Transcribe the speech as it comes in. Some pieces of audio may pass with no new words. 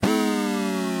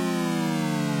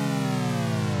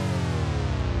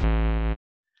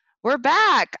We're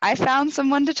back. I found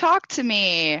someone to talk to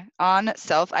me on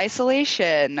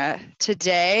self-isolation.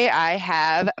 Today I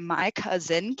have my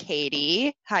cousin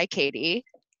Katie. Hi, Katie.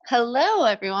 Hello,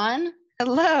 everyone.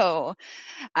 Hello.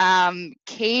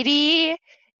 Katie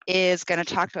is going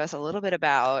to talk to us a little bit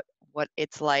about what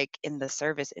it's like in the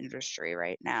service industry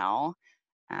right now.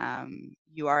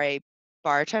 You are a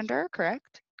bartender,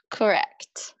 correct?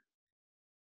 Correct.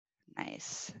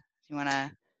 Nice. You want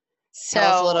to tell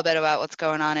us a So, little bit about what's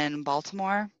going on in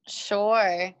Baltimore?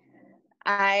 sure.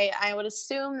 I would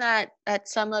assume that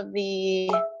some of the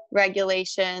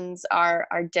regulations are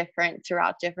different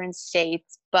throughout different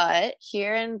states, but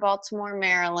here in Baltimore,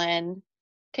 Maryland,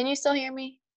 can you still hear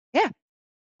me? Yeah.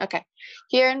 Okay.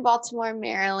 Here in Baltimore,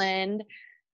 Maryland,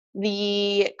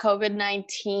 the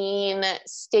COVID-19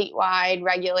 statewide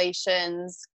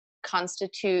regulations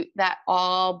constitute that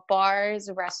all bars,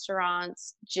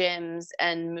 restaurants, gyms,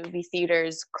 and movie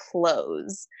theaters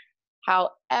close.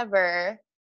 However,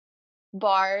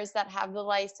 bars that have the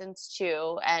license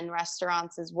to and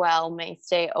restaurants as well may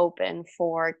stay open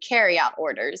for carryout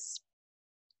orders.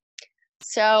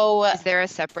 So, Is there a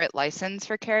separate license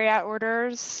for carryout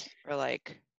orders or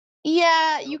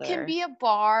yeah, you can there? be a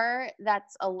bar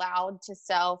that's allowed to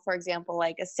sell, for example,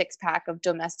 like a 6-pack of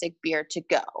domestic beer to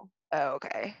go. Oh,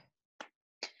 okay.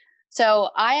 So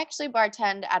I actually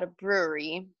bartend at a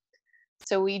brewery.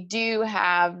 So we do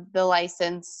have the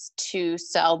license to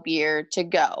sell beer to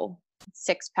go,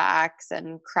 6-packs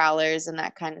and crowlers and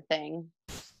that kind of thing.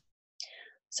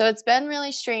 So it's been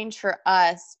really strange for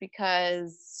us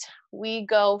because we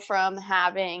go from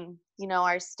having,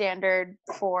 our standard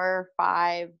 4 or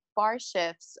 5 bar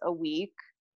shifts a week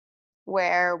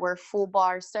where we're full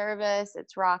bar service,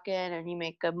 it's rocking and you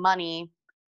make good money,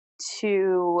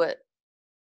 to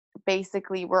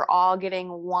basically we're all getting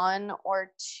 1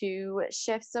 or 2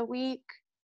 shifts a week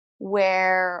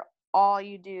where all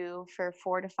you do for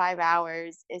 4 to 5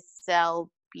 hours is sell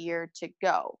beer to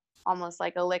go, almost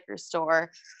like a liquor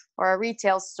store or a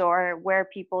retail store where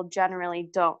people generally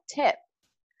don't tip.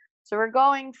 So we're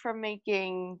going from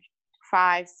making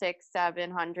 5, 6,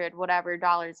 700, whatever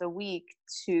dollars a week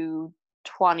to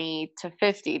 $20 to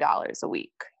 $50 a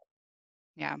week.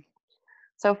 Yeah.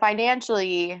 So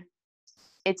financially,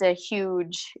 it's a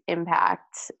huge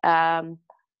impact. And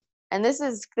this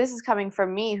is coming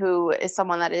from me, who is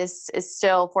someone that is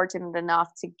still fortunate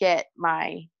enough to get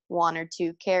my 1 or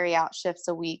 2 carry out shifts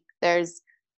a week. There's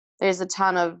a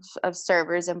ton of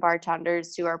servers and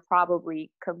bartenders who are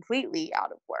probably completely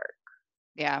out of work.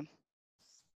 Yeah.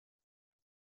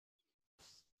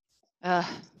 The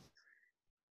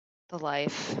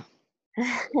life.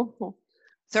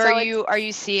 So So it's are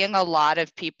you seeing a lot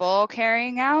of people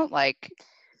carrying out?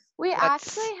 we What's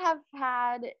actually have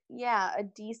had, a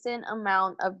decent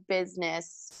amount of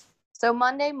business. So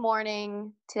Monday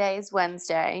morning, today is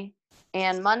Wednesday,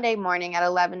 and Monday morning at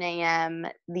 11 a.m.,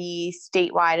 the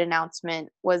statewide announcement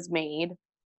was made.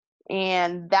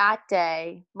 And that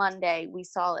day, Monday, we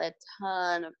saw a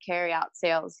ton of carryout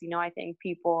sales. I think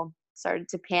people started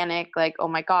to panic, like, oh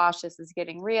my gosh, this is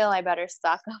getting real. I better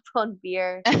stock up on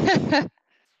beer.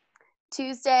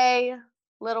 Tuesday,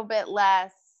 a little bit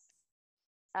less.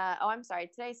 I'm sorry.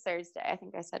 Today's Thursday. I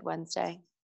think I said Wednesday.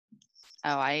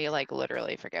 Oh, I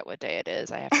literally forget what day it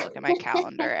is. I have to look at my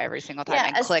calendar every single time Yeah,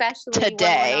 and click especially when we're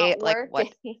today. not What?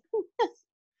 working.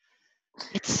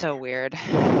 It's so weird.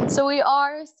 So we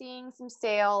are seeing some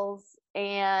sales,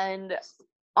 and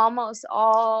almost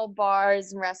all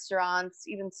bars and restaurants,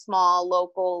 even small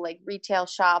local like retail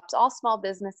shops, all small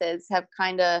businesses have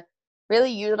kind of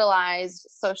really utilized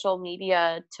social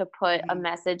media to put a Mhm.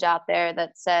 message out there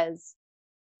that says,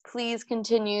 please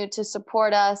continue to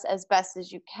support us as best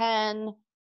as you can.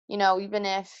 Even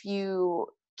if you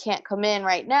can't come in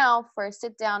right now for a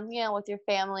sit down meal with your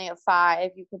family of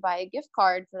 5, you could buy a gift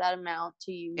card for that amount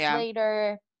to use Yeah.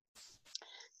 later.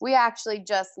 We actually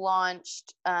just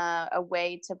launched a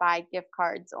way to buy gift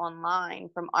cards online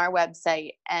from our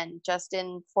website, and just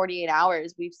in 48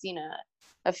 hours, we've seen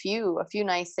a few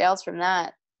nice sales from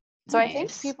that. So I think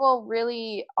Nice. people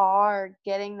really are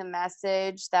getting the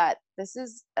message that this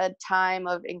is a time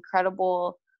of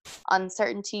incredible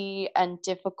uncertainty and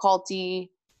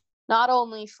difficulty, not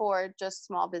only for just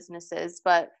small businesses,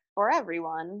 but for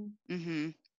everyone.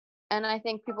 Mhm. And I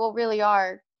think people really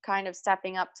are kind of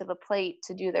stepping up to the plate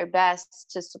to do their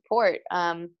best to support.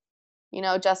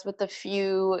 Just with the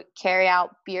few carry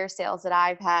out beer sales that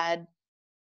I've had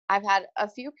a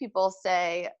few people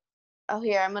say, oh,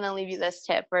 here, I'm going to leave you this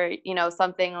tip, or,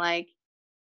 something like,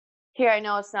 here, I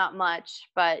know it's not much,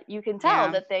 but you can tell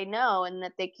Yeah. that they know and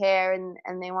that they care,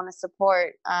 and they want to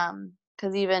support.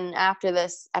 because even after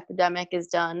this epidemic is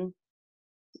done,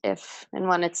 if and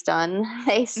when it's done,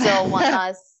 they still want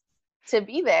us to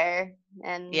be there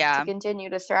and to Yeah. continue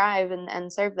to thrive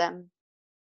and serve them.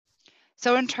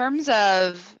 So in terms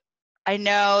of, I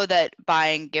know that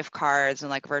buying gift cards and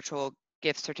like virtual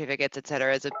gift certificates, et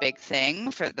cetera, is a big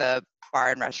thing for the bar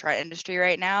and restaurant industry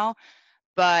right now.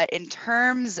 But in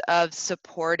terms of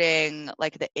supporting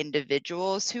like the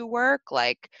individuals who work,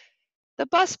 like the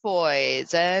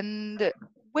busboys and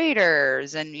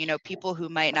waiters and, you know, people who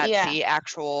might not Yeah. see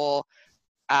actual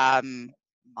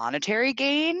monetary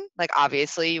gain, like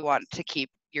obviously you want to keep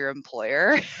your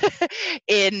employer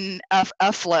in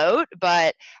afloat,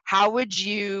 but how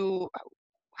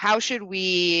should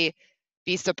we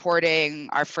be supporting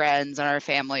our friends and our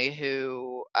family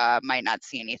who might not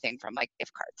see anything from like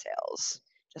gift card sales,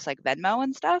 just like Venmo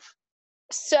and stuff?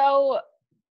 So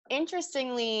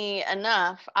interestingly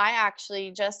enough, I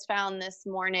actually just found this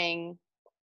morning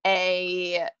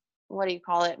a, what do you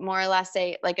call it? More or less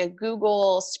a like a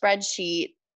Google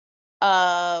spreadsheet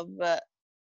of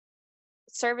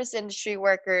service industry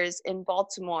workers in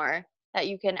Baltimore that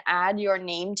you can add your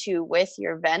name to with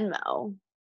your Venmo.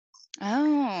 So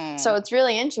Oh, it's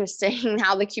really interesting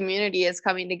how the community is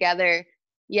coming together.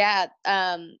 Yeah,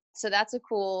 so that's a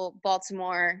cool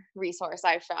Baltimore resource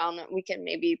I found. We can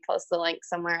maybe post the link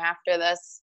somewhere after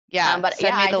this. yeah. But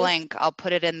Send yeah, me the link. I'll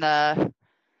put it in the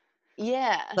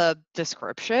yeah,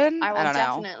 description. I I will don't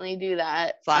know. definitely do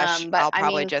that. Slash, But I'll I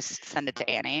probably mean, just send it to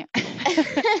Annie,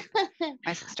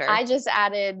 my sister. I just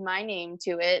added my name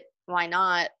to it. Why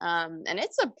not? And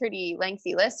it's a pretty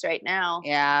lengthy list right now.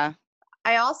 Yeah.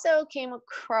 I also came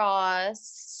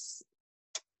across,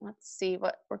 let's see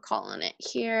what we're calling it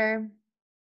here,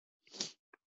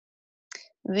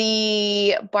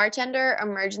 the Bartender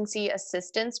Emergency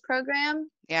Assistance Program.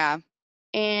 Yeah.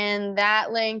 And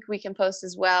that link we can post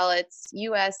as well. It's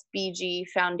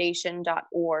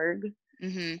usbgfoundation.org.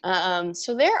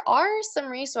 So there are some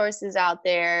resources out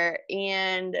there,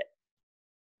 and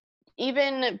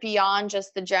even beyond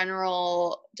just the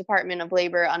general Department of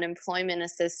Labor unemployment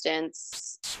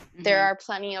assistance, there are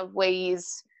plenty of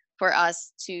ways for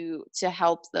us to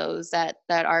help those that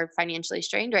are financially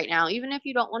strained right now. Even if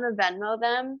you don't want to Venmo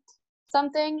them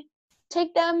something,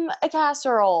 take them a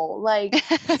casserole, like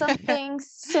something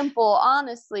simple,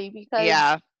 honestly, because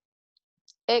Yeah.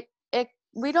 it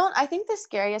we don't, I think the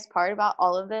scariest part about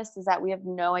all of this is that we have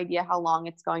no idea how long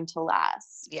it's going to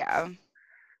last. Yeah.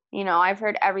 You know, I've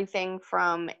heard everything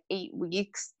from 8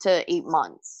 weeks to 8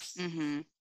 months,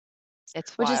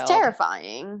 It's which is wild.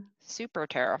 terrifying. Super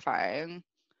terrifying.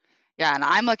 Yeah, and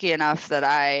I'm lucky enough that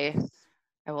I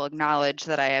will acknowledge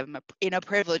that I am in a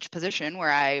privileged position where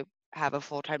I have a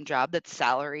full-time job that's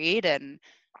salaried, and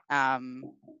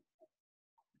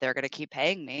they're going to keep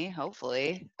paying me,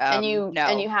 hopefully. And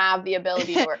No. you have the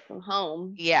ability to work from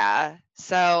home. Yeah.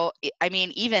 So, I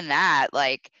mean, even that,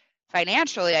 like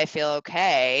financially, I feel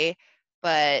okay,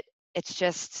 but it's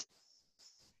just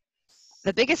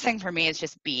the biggest thing for me is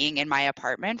just being in my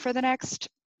apartment for the next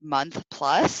month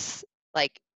plus.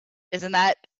 Like, isn't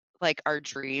that like our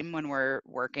dream when we're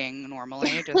working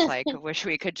normally? Just like wish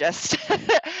we could just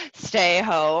stay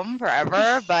home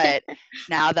forever. But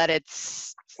now that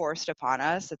it's forced upon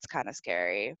us, it's kind of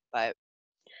scary. But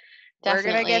we're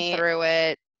gonna get Definitely. through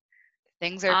it.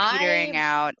 Things are petering I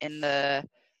out in the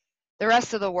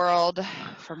rest of the world,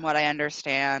 from what I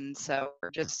understand. So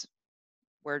we're just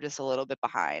a little bit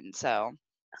behind. So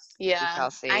we Yeah, shall I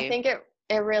see. think it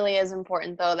really is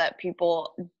important though that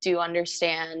people do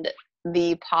understand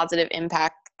the positive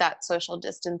impact that social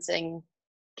distancing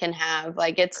can have.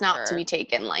 Like, it's For not to sure. be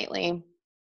taken lightly.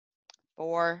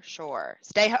 For sure.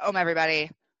 Stay home, everybody.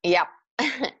 Yep.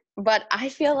 But I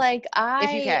feel like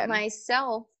If you I can.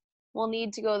 myself will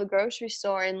need to go to the grocery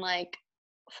store in like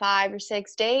 5 or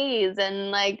 6 days,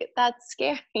 and like that's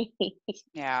scary.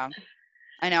 Yeah.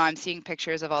 I know I'm seeing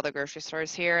pictures of all the grocery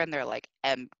stores here and they're like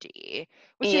empty,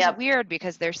 which is Yep. weird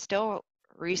because they're still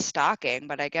restocking,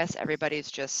 but I guess everybody's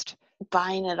just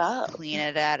Buying it up.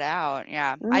 cleaning that out.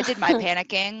 Yeah. I did my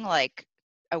panicking like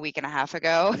a week and a half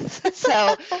ago.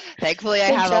 So thankfully I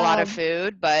Good have a lot of job.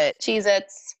 food, but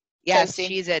Cheez-Its. yes, Toasty.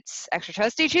 Cheez-Its, extra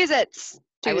toasty Cheez-Its.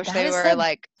 I Dude, wish that they is were the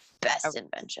like, best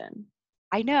invention.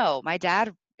 I know, my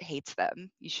dad hates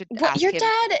them. You should What, ask your him.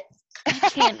 dad? I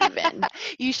can't even.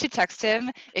 You should text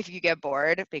him if you get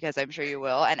bored, because I'm sure you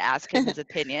will, and ask him his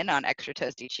opinion on extra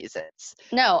toasty Cheez-Its.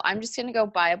 No, I'm just gonna go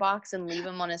buy a box and leave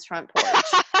him on his front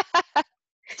porch.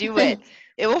 Do it.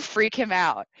 It will freak him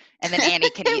out. And then Annie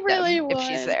can It eat them really if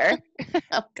she's would. there.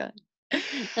 Oh, good.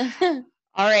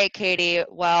 All right, Katie.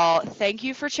 Well, thank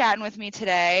you for chatting with me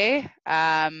today.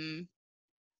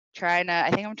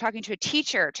 I think I'm talking to a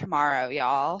teacher tomorrow,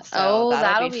 y'all. So Oh, that'll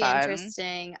that'll be be fun.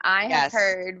 interesting. I have Yes.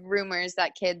 heard rumors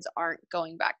that kids aren't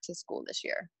going back to school this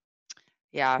year.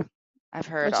 Yeah. I've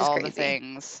heard Which is all the crazy.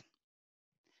 things.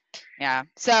 Yeah.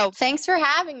 So thanks for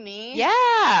having me.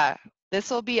 yeah, this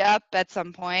will be up at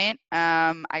some point.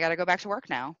 I got to go back to work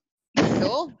now.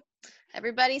 Cool.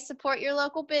 Everybody support your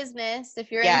local business.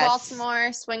 If you're in Yes.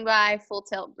 Baltimore, swing by Full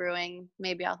Tilt Brewing.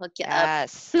 Maybe I'll hook you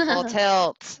Yes. up. Full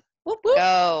Tilt. Whoop, whoop.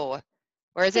 Go.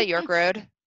 Where is it? York Road?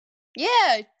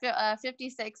 Yeah,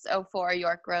 5604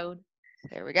 York Road.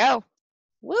 There we go.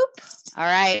 Whoop. All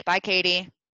right. Bye, Katie.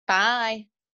 Bye.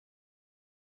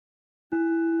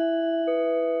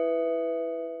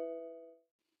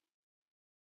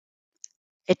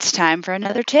 It's time for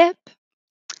another tip.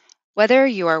 Whether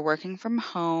you are working from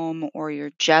home or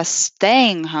you're just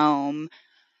staying home,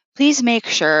 please make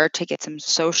sure to get some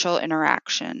social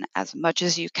interaction as much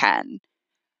as you can.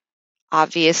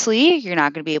 Obviously, you're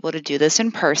not going to be able to do this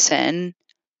in person.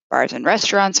 Bars and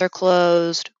restaurants are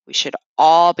closed. We should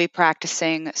all be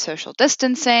practicing social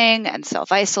distancing and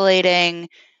self-isolating.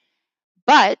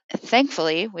 But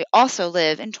thankfully, we also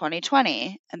live in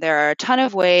 2020, and there are a ton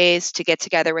of ways to get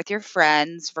together with your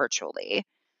friends virtually.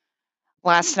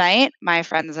 Last night, my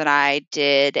friends and I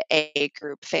did a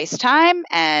group FaceTime,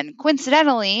 and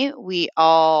coincidentally, we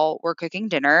all were cooking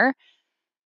dinner.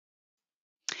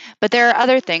 But there are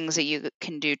other things that you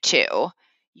can do too.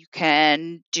 You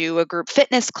can do a group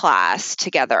fitness class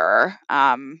together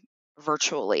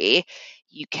virtually.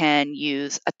 You can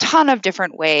use a ton of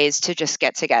different ways to just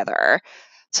get together.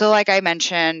 So, like I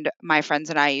mentioned, my friends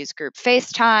and I use group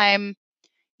FaceTime.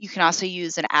 You can also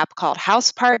use an app called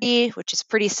House Party, which is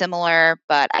pretty similar,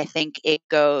 but I think it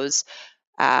goes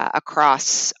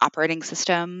across operating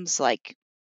systems. Like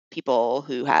people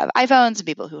who have iPhones and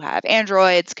people who have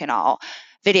Androids can all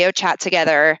video chat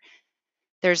together.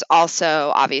 There's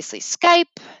also obviously Skype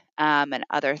and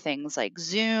other things like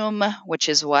Zoom, which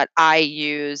is what I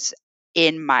use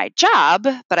in my job,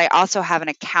 but I also have an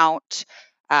account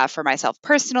for myself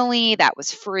personally that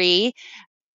was free.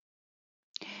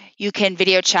 You can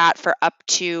video chat for up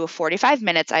to 45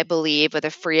 minutes, I believe, with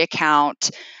a free account.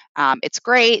 It's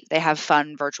great. They have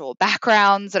fun virtual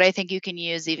backgrounds that I think you can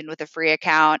use even with a free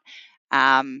account.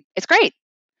 It's great.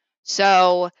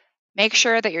 So make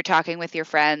sure that you're talking with your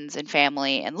friends and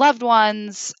family and loved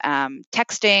ones.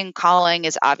 Texting, calling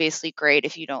is obviously great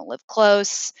if you don't live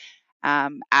close.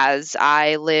 As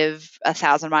I live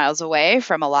 1,000 miles away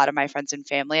from a lot of my friends and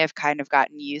family, I've kind of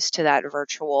gotten used to that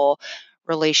virtual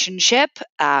relationship.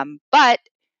 But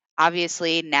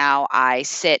obviously, now I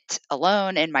sit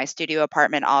alone in my studio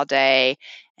apartment all day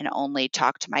and only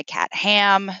talk to my cat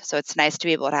Ham. So it's nice to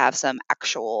be able to have some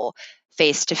actual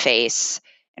face to face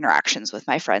interactions with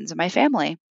my friends and my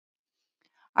family.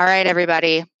 All right,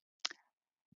 everybody.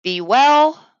 Be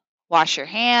well, wash your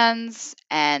hands,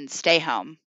 and stay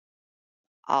home.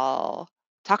 I'll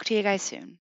talk to you guys soon.